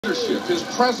leadership, his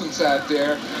presence out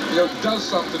there, does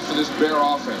something for this Bear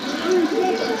offense.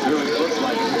 It really looks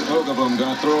like it. Here's Hogeboom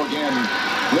going to throw again.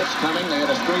 Blitz coming. They had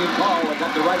a screen call. They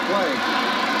got the right play.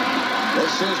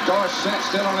 This is Dorsett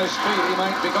still on his feet. He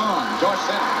might be gone.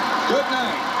 Dorsett, good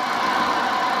night.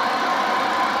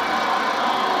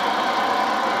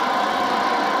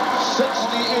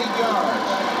 68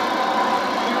 yards.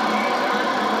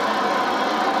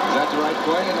 Is that the right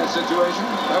play in that situation?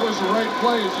 That was the right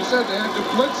play. As you said, they had the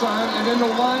blitz on, and then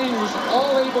the line was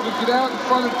all able to get out in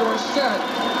front of Dorsett.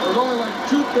 There was only like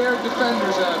 2 Bear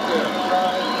defenders out there.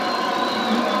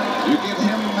 You give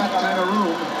him that kind of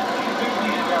room,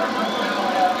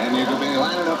 and you could be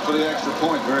lining up for the extra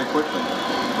point very quickly.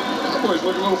 The boys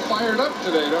look a little fired up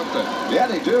today, don't they?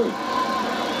 Yeah, they do.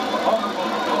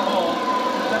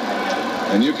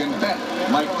 And you can bet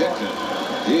Mike Ditka,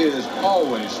 he is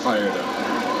always fired up.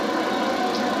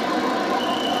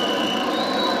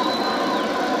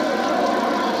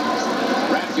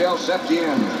 Raphael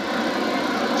Septien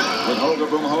with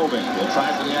Hogeboom holding. We'll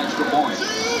try for the extra point.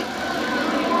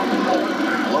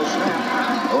 Low snap.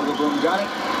 Hogeboom got it.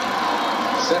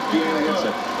 Septien hits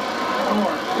it.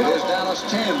 It is Dallas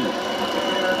 10.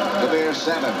 The Bears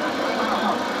 7.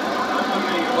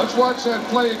 Let's watch that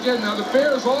play again. Now, the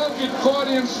Bears all get caught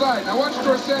inside. Now, watch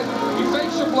Dorsett. He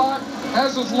fakes a block,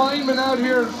 has his lineman out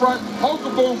here in front.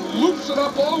 Hogeboom loops it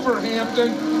up over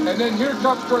Hampton, and then here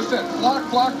comes Dorsett. Block,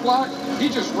 block, block. He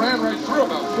just ran right through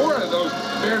about 4 of those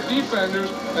Bear defenders,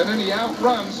 and then he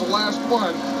outruns the last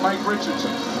one, Mike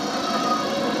Richardson.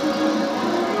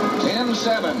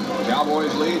 10-7.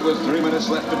 Cowboys lead with 3 minutes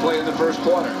left to play in the first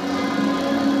quarter.